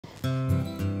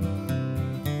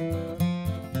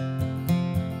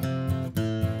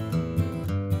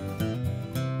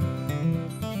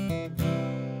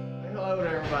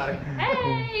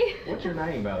Hey. What's your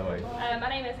name, by the way? My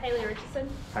name is Haley Richardson.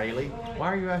 Haley. Why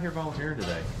are you out here volunteering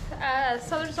today?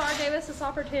 Southern Star gave us this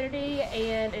opportunity,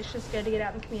 and it's just good to get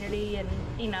out in the community and,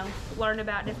 you know, learn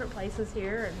about different places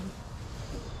here, and,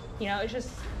 you know, it's just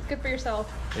good for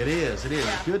yourself. It is. It is.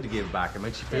 Yeah. It's good to give back. It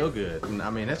makes you feel good. And, I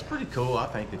mean, that's pretty cool. I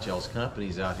think that y'all's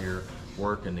companies out here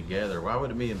working together. Why would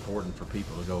it be important for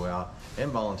people to go out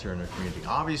and volunteer in their community?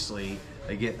 Obviously,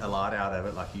 they get a lot out of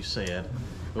it, like you said.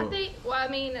 I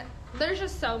mean, there's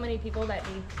just so many people that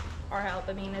need our help.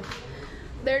 I mean,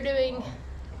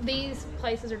 these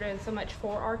places are doing so much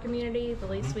for our community. The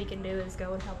least we can do is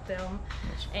go and help them.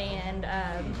 And,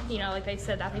 you know, like they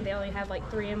said, I think they only have like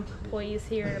 3 employees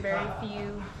here and a very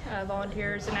few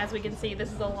volunteers. And as we can see,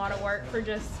 this is a lot of work for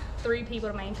just 3 people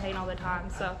to maintain all the time.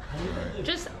 So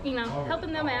just, you know,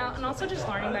 helping them out and also just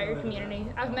learning about your community.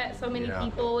 I've met so many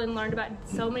people and learned about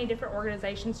so many different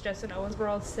organizations just in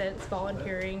Owensboro since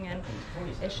volunteering, and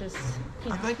it's just, you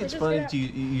know, I think it's funny that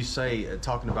you say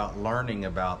talking about learning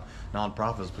about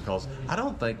nonprofits, because I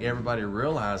don't think everybody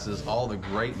realizes all the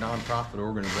great nonprofit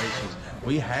organizations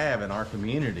we have in our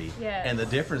community and the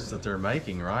difference that they're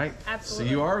making, right? Absolutely.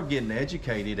 So you are getting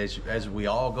educated as we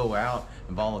all go out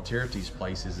and volunteer at these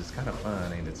places. It's kind of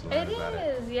fun, ain't it, to learn about it?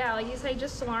 It is, yeah. Like you say,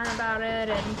 just to learn about it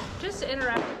and just to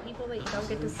interact with people that you don't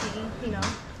get to see, you know.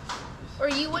 Or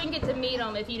you wouldn't get to meet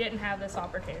them if you didn't have this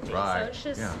opportunity. Right. So it's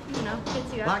just, you know,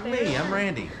 gets you out like there. Me, I'm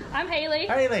Randy. I'm Haley.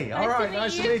 Haley, all right,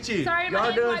 nice to meet you. Sorry,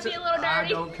 my hands might be a little dirty. I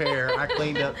don't care. I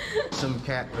cleaned up some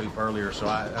cat poop earlier, so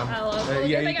I love it.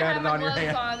 yeah, you got it on your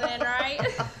hand. On then, right?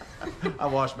 I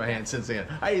washed my hands since then.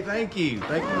 Hey, thank you.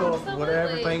 Thank you for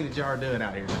whatever thing that y'all are doing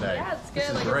out here today. Yeah, it's good. This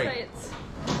is like great. I say,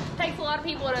 it takes a lot of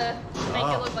people to make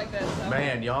it look like this. So.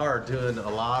 Man, y'all are doing a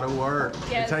lot of work.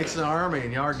 Yes. It takes an army,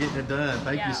 and y'all are getting it done.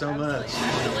 Thank you so much.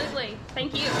 Absolutely.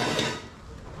 Thank you.